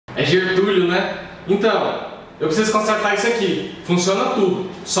É Getúlio, né? Então, eu preciso consertar isso aqui. Funciona tudo,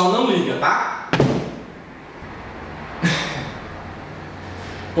 só não liga, tá?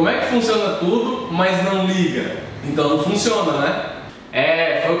 Como é que funciona tudo, mas não liga? Então não funciona, né?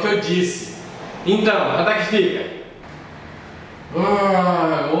 É, foi o que eu disse. Então, quanto é que fica?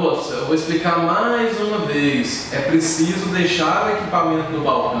 Moça, eu vou explicar mais uma vez. É preciso deixar o equipamento no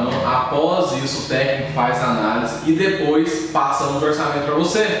balcão. Após isso, o técnico faz a análise e depois passamos o orçamento para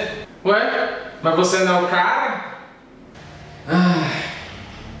você. Ué? Mas você não é o cara?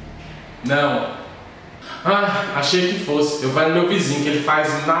 Não. Achei que fosse. Eu vou no meu vizinho, que ele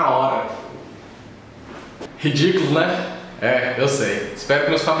faz na hora. Ridículo, né? É, eu sei. Espero que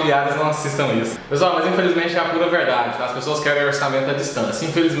meus familiares não assistam isso. Pessoal, mas infelizmente é a pura verdade, tá? As pessoas querem orçamento à distância.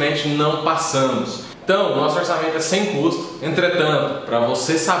 Infelizmente não passamos. Então, o nosso orçamento é sem custo. Entretanto, para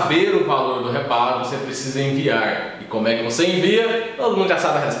você saber o valor do reparo, você precisa enviar. E como é que você envia? Todo mundo já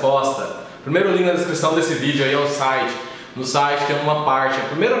sabe a resposta. Primeiro link na descrição desse vídeo aí é o site. No site tem uma parte, a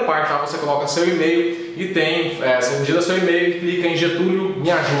primeira parte lá você coloca seu e-mail e tem, você digita seu e-mail e clica em Getúlio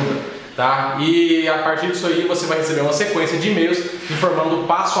me ajuda. Tá? E a partir disso aí você vai receber uma sequência de e-mails informando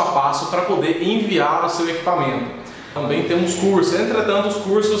passo a passo para poder enviar o seu equipamento. Também temos cursos, entretanto os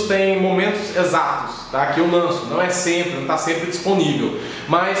cursos têm momentos exatos, tá? Que eu lanço, não é sempre, não está sempre disponível.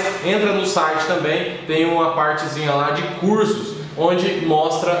 Mas entra no site também, tem uma partezinha lá de cursos, onde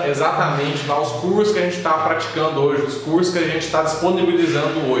mostra exatamente lá os cursos que a gente está praticando hoje, os cursos que a gente está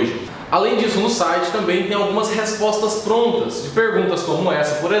disponibilizando hoje. Além disso, no site também tem algumas respostas prontas de perguntas como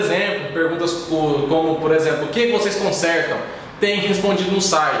essa, por exemplo, perguntas como, por exemplo, o que vocês consertam? Tem respondido no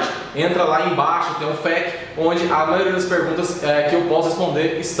site. Entra lá embaixo, tem um FAQ, onde a maioria das perguntas que eu posso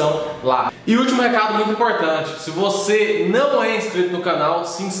responder estão lá. E último recado muito importante, se você não é inscrito no canal,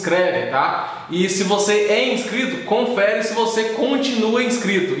 se inscreve, tá? E se você é inscrito, confere se você continua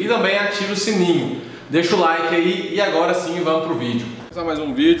inscrito e também ative o sininho. Deixa o like aí e agora sim vamos pro vídeo. Vou fazer mais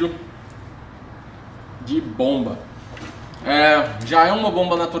um vídeo de bomba. Já é uma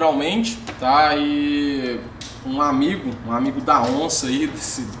bomba naturalmente, tá? E um amigo da onça aí,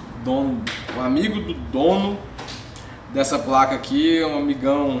 desse dono, um amigo do dono dessa placa aqui, um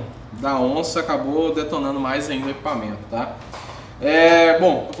amigão da onça, acabou detonando mais ainda o equipamento, tá?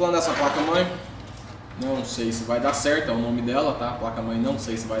 Bom, tô falando dessa placa mãe, não sei se vai dar certo, é o nome dela, tá? Placa mãe não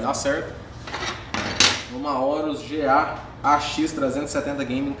sei se vai dar certo. Uma Aorus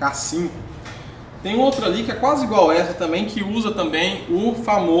GA-AX370-Gaming K5. Tem outra ali que é quase igual a essa também, que usa também o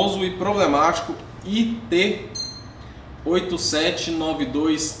famoso e problemático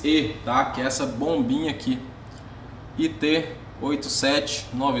IT8792E, tá? Que é essa bombinha aqui,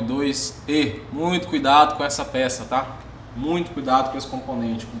 IT8792E. Muito cuidado com essa peça, tá? Muito cuidado com esse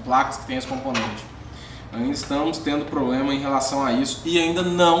componente, com placas que tem esse componente. Ainda estamos tendo problema em relação a isso e ainda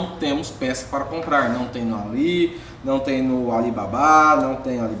não temos peça para comprar. Não tem no Ali, não tem no Alibaba, não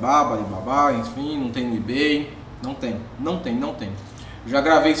tem Alibaba, enfim, não tem no eBay. Não tem. Já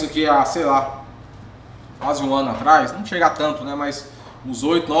gravei isso aqui há, sei lá, quase um ano atrás. Não chega a tanto, né? Mas uns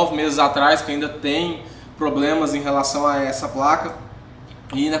 8, 9 meses atrás, que ainda tem problemas em relação a essa placa.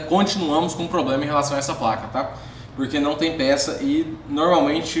 E ainda continuamos com problema em relação a essa placa, tá? Porque não tem peça e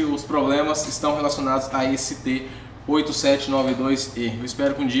normalmente os problemas estão relacionados a esse T8792E. Eu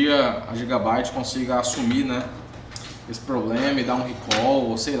espero que um dia a Gigabyte consiga assumir, né, esse problema e dar um recall,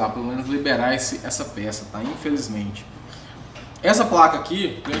 ou sei lá, pelo menos liberar essa peça, tá? Infelizmente. Essa placa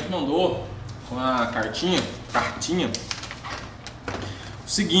aqui, o cliente mandou com a cartinha, o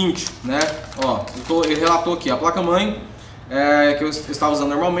seguinte, né, ó, ele relatou aqui, a placa mãe que eu estava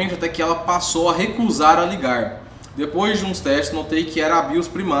usando normalmente, até que ela passou a recusar a ligar. Depois de uns testes, notei que era a BIOS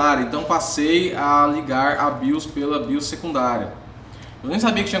primária, então passei a ligar a BIOS pela BIOS secundária. Eu nem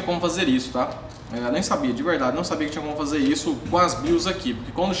sabia que tinha como fazer isso, tá? Eu nem sabia, de verdade, não sabia que tinha como fazer isso com as BIOS aqui,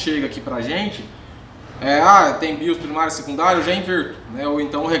 porque quando chega aqui pra gente, tem BIOS primária e secundária, eu já inverto, né? Ou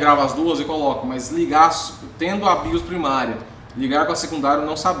então eu regravo as duas e coloco, mas ligar tendo a BIOS primária, ligar com a secundária eu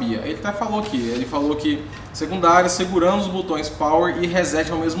não sabia. Ele até falou aqui, ele falou que secundária segurando os botões Power e Reset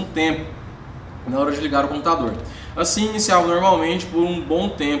ao mesmo tempo, na hora de ligar o computador. Assim iniciava normalmente por um bom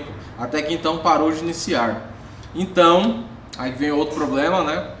tempo, até que então parou de iniciar. Então, aí vem outro problema,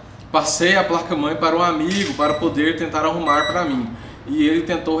 né? Passei a placa-mãe para um amigo para poder tentar arrumar para mim. E ele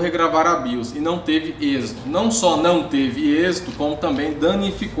tentou regravar a BIOS e não teve êxito. Não só não teve êxito, como também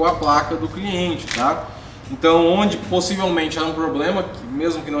danificou a placa do cliente, tá? Então, onde possivelmente há um problema,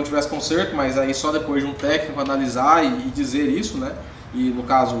 mesmo que não tivesse conserto, mas aí só depois de um técnico analisar e dizer isso, né? E no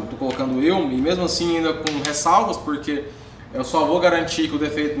caso, estou colocando eu, e mesmo assim ainda com ressalvas, porque eu só vou garantir que o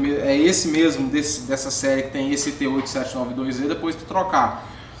defeito é esse mesmo, dessa série que tem esse T8792E, depois de trocar.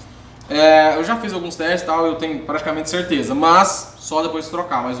 Eu já fiz alguns testes e tal, eu tenho praticamente certeza, mas só depois de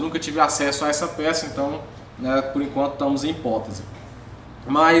trocar, mas nunca tive acesso a essa peça, então, né, por enquanto estamos em hipótese.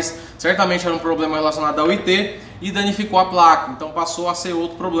 Mas certamente era um problema relacionado ao IT e danificou a placa, então passou a ser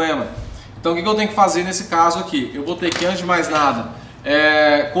outro problema. Então o que eu tenho que fazer nesse caso aqui? Eu vou ter que, antes de mais nada,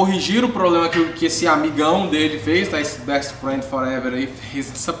 corrigir o problema que esse amigão dele fez, tá? Esse best friend forever aí fez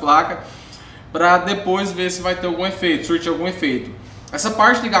essa placa, para depois ver se vai ter algum efeito, surtir algum efeito. Essa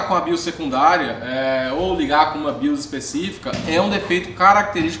parte de ligar com a BIOS secundária ou ligar com uma BIOS específica é um defeito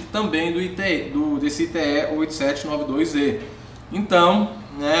característico também desse ITE8792E. Então,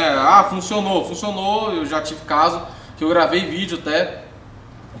 funcionou, eu já tive caso que eu gravei vídeo até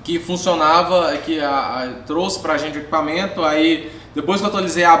que funcionava, que trouxe pra gente o equipamento, aí depois que eu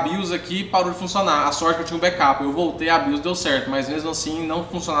atualizei a BIOS aqui parou de funcionar. A sorte que eu tinha um backup, eu voltei a BIOS, deu certo, mas mesmo assim não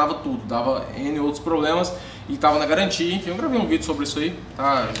funcionava tudo, dava N outros problemas e estava na garantia. Enfim, eu gravei um vídeo sobre isso aí,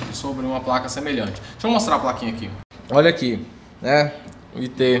 tá? Sobre uma placa semelhante. Deixa eu mostrar a plaquinha aqui. Olha aqui, né? O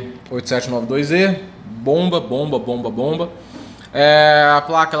IT8792E, bomba. A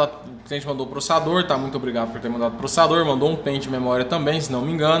placa, o cliente mandou o processador, tá? Muito obrigado por ter mandado o processador. Mandou um pente de memória também, se não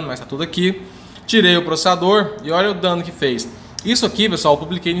me engano, mas tá tudo aqui. Tirei o processador e olha o dano que fez. Isso aqui, pessoal, eu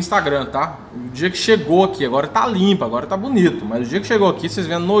publiquei no Instagram, tá? O dia que chegou aqui, agora tá limpo, agora tá bonito, mas o dia que chegou aqui, vocês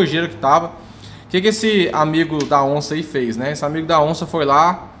vendo a nojeira que tava. O que esse amigo da onça aí fez, né? Esse amigo da onça foi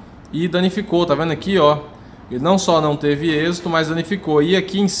lá e danificou, tá vendo aqui, ó? Ele não só não teve êxito, mas danificou. E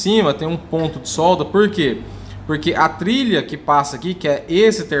aqui em cima tem um ponto de solda, por quê? Porque a trilha que passa aqui, que é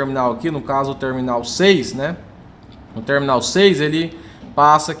esse terminal aqui, no caso o terminal 6, né? O terminal 6, ele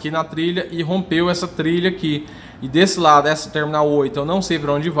passa aqui na trilha e rompeu essa trilha aqui. E desse lado, essa terminal 8, eu não sei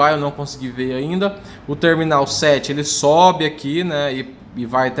para onde vai, eu não consegui ver ainda. O terminal 7, ele sobe aqui, né? E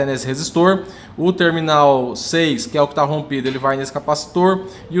vai até nesse resistor. O terminal 6, que é o que está rompido, ele vai nesse capacitor.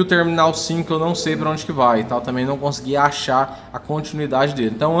 E o terminal 5 eu não sei para onde que vai, tá? Eu também não consegui achar a continuidade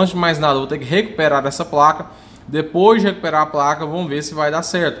dele. Então, antes de mais nada, eu vou ter que recuperar essa placa. Depois de recuperar a placa, vamos ver se vai dar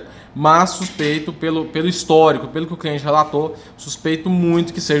certo. Mas suspeito, pelo histórico, pelo que o cliente relatou, suspeito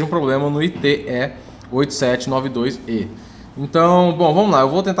muito que seja um problema no ITE8792E. Então, bom, vamos lá, eu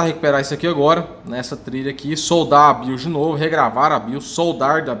vou tentar recuperar isso aqui agora, nessa trilha aqui, soldar a BIOS de novo, regravar a BIOS,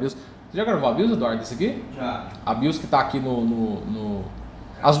 soldar da BIOS. Você já gravou a BIOS, Eduardo, desse aqui? Já. A BIOS que tá aqui no...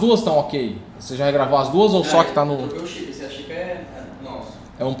 As duas estão ok? Você já regravou as duas ou só que tá no... Eu troquei o chip, esse chip é nosso.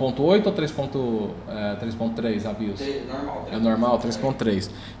 É 1.8 ou 3.3 a BIOS? Normal. É normal, 3.3.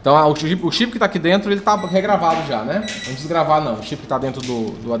 Então o chip que tá aqui dentro, ele tá regravado já, né? Não desgravar não, o chip que tá dentro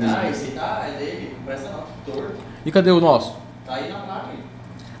do adesivo. Ah, esse aí tá, é dele, não presta não, torto. E cadê o nosso? Tá aí na placa.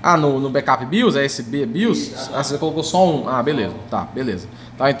 Ah, no backup BIOS? É esse BIOS? Ah, você colocou só um. Ah, beleza. Tá, beleza.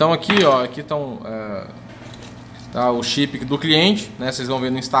 Tá, então aqui, ó, aqui estão tá, o chip do cliente, né? Vocês vão ver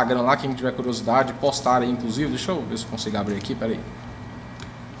no Instagram lá, quem tiver curiosidade, postar aí, inclusive. Deixa eu ver se eu consigo abrir aqui, peraí.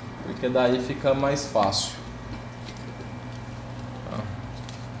 Porque daí fica mais fácil. Tá.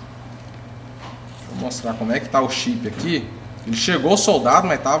 Deixa eu mostrar como é que tá o chip aqui. Ele chegou soldado,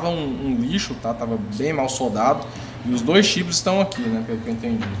 mas tava um lixo, tá? Tava bem mal soldado. E os dois chips estão aqui, né? Pelo que eu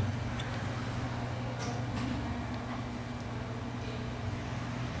entendi.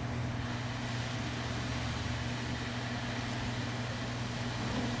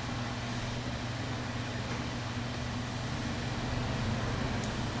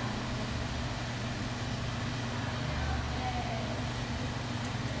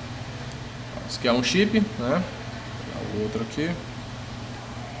 Esse aqui é um chip, né? O outro aqui.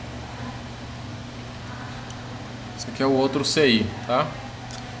 Esse aqui é o outro CI, tá?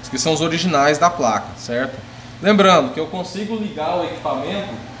 Esses aqui são os originais da placa, certo? Lembrando que eu consigo ligar o equipamento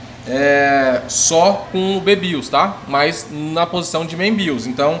só com o BIOS, tá? Mas na posição de main BIOS.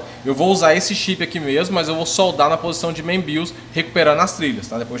 Então eu vou usar esse chip aqui mesmo, mas eu vou soldar na posição de main BIOS, recuperando as trilhas,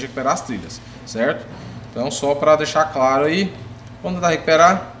 tá? Depois de recuperar as trilhas, certo? Então só para deixar claro aí, vamos tentar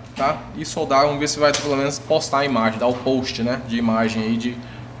recuperar, tá? E soldar, vamos ver se vai pelo menos postar a imagem, dar o post, né? De imagem aí de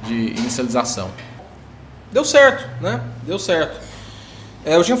inicialização. Deu certo, né? Deu certo.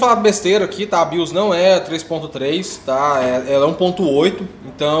 Eu tinha falado besteira aqui, tá? A BIOS não é 3.3, tá? Ela é 1.8.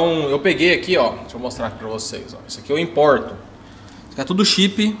 Então eu peguei aqui, ó. Deixa eu mostrar aqui pra vocês, ó. Isso aqui eu importo. Isso aqui é tudo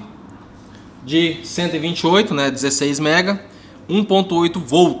chip de 128, né? 16 MB, 1.8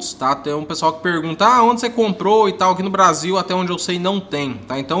 volts, tá? Tem um pessoal que pergunta, onde você comprou e tal. Aqui no Brasil, até onde eu sei, não tem,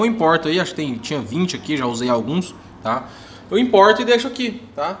 tá? Então eu importo aí, acho que tinha 20 aqui, já usei alguns, tá? Eu importo e deixo aqui,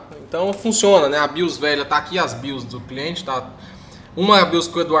 tá? Então funciona, né? A BIOS velha tá aqui, as BIOS do cliente, tá? Uma é a BIOS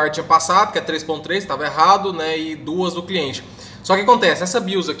que o Eduardo tinha passado, que é 3.3, estava errado, né? E duas do cliente. Só que acontece, essa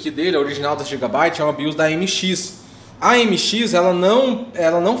BIOS aqui dele, a original da Gigabyte, é uma BIOS da MX. A MX,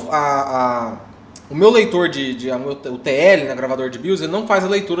 o meu leitor o TL, né, gravador de BIOS, ele não faz a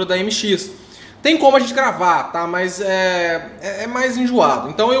leitura da MX. Tem como a gente gravar, tá? Mas é mais enjoado.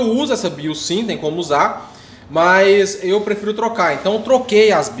 Então eu uso essa BIOS sim, tem como usar, mas eu prefiro trocar. Então eu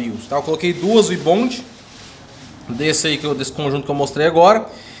troquei as BIOS, tá? Eu coloquei duas Vibond, desse conjunto que eu mostrei agora.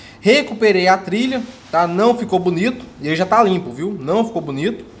 Recuperei a trilha, tá? Não ficou bonito, e ele já tá limpo, viu? Não ficou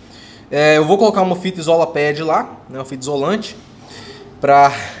bonito. Eu vou colocar uma fita isola pad lá, né? Uma fita isolante,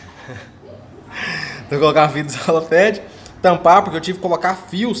 pra... Vou colocar uma fita isola pad, tampar, porque eu tive que colocar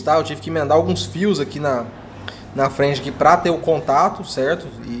fios, tá? Eu tive que emendar alguns fios aqui na frente aqui pra ter o contato, certo?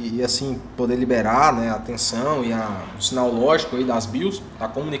 E assim, poder liberar, né, a tensão e o sinal lógico aí das BIOS, a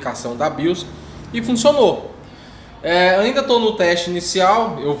comunicação da BIOS, e funcionou. Ainda estou no teste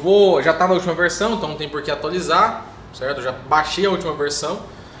inicial, já está na última versão, então não tem por que atualizar, certo? Eu já baixei a última versão,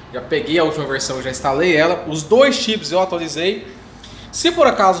 já peguei a última versão e já instalei ela. Os dois chips eu atualizei. Se por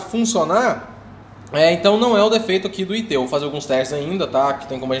acaso funcionar, então não é o defeito aqui do IT. Eu vou fazer alguns testes ainda, tá? Que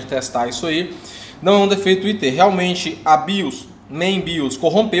tem como a gente testar isso aí. Não é um defeito do IT. Realmente a BIOS, main BIOS,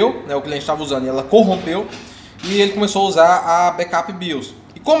 corrompeu, né? O cliente estava usando e ela corrompeu. E ele começou a usar a backup BIOS.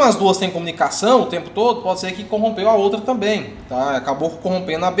 E como as duas têm comunicação o tempo todo, pode ser que corrompeu a outra também, tá? Acabou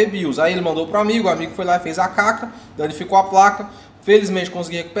corrompendo a B-BIOS. Aí ele mandou para o amigo foi lá e fez a caca, danificou a placa. Felizmente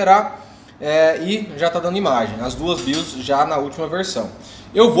consegui recuperar e já está dando imagem. As duas BIOS já na última versão.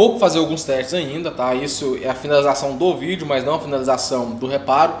 Eu vou fazer alguns testes ainda, tá? Isso é a finalização do vídeo, mas não a finalização do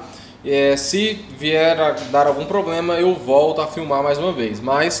reparo. Se vier a dar algum problema, eu volto a filmar mais uma vez.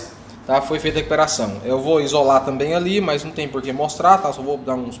 Mas tá, foi feita a recuperação. Eu vou isolar também ali, mas não tem por que mostrar, tá? Só vou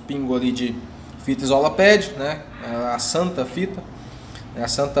dar uns pingos ali de fita isola pad, né? A santa fita, a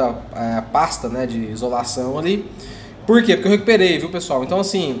santa pasta, né, de isolação ali. Por quê? Porque eu recuperei, viu, pessoal? Então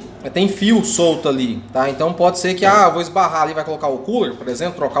assim, tem fio solto ali, tá? Então pode ser que, vou esbarrar ali, vai colocar o cooler, por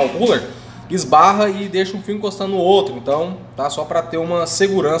exemplo, trocar o cooler, esbarra e deixa um fio encostando no outro. Então, tá? Só para ter uma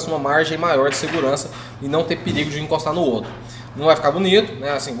segurança, uma margem maior de segurança e não ter perigo de encostar no outro. Não vai ficar bonito,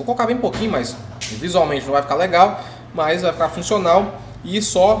 né? Assim, vou colocar bem pouquinho, mas visualmente não vai ficar legal, mas vai ficar funcional. E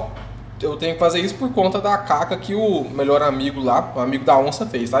só eu tenho que fazer isso por conta da caca que o melhor amigo lá, o amigo da onça,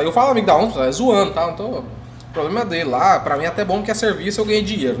 fez, tá? Eu falo amigo da onça, é zoando, tá? Então, o problema é dele lá. Pra mim é até bom que é serviço, eu ganhei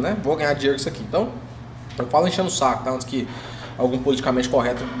dinheiro, né? Vou ganhar dinheiro com isso aqui. Então, eu falo enchendo o saco, tá? Antes que algum politicamente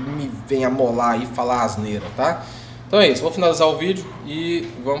correto me venha molar e falar asneira, tá? Então é isso, vou finalizar o vídeo e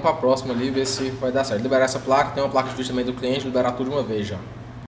vamos para a próxima ali, ver se vai dar certo. Liberar essa placa, tem uma placa de vídeo também do cliente, liberar tudo de uma vez já.